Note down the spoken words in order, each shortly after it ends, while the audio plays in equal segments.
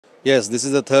Yes, this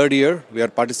is the third year we are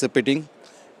participating,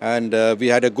 and we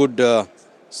had a good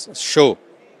show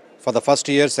for the first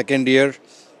year, second year,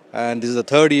 and this is the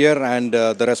third year, and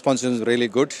the response is really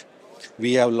good.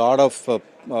 We have a lot of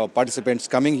participants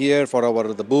coming here for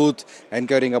our the booth,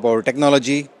 inquiring about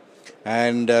technology,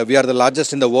 and we are the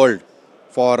largest in the world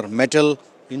for metal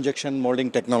injection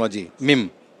molding technology, MIM,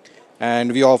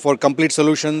 and we offer complete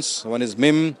solutions. One is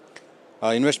MIM,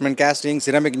 investment casting,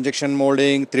 ceramic injection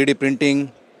molding, 3D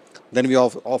printing. Then we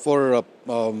offer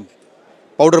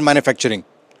powder manufacturing.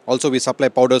 Also, we supply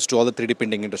powders to all the 3D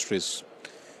printing industries.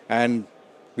 And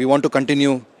we want to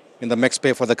continue in the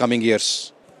MECSPE for the coming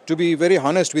years. To be very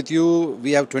honest with you,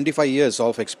 we have 25 years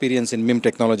of experience in MIM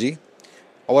technology.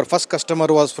 Our first customer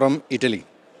was from Italy.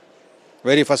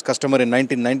 Very first customer in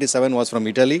 1997 was from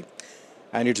Italy.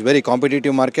 And it's very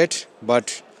competitive market,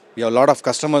 but we have a lot of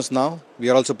customers now. We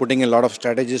are also putting in a lot of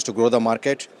strategies to grow the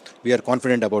market. We are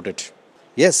confident about it.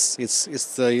 Yes,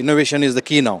 it's the innovation is the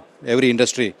key now. Every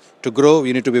industry to grow,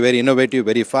 you need to be very innovative,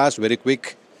 very fast, very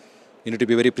quick. You need to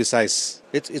be very precise.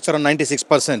 It's around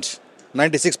 96%.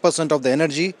 96% of the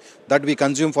energy that we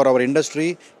consume for our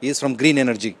industry is from green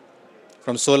energy,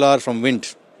 from solar, from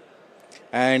wind.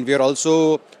 And we are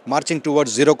also marching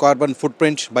towards zero carbon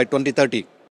footprint by 2030.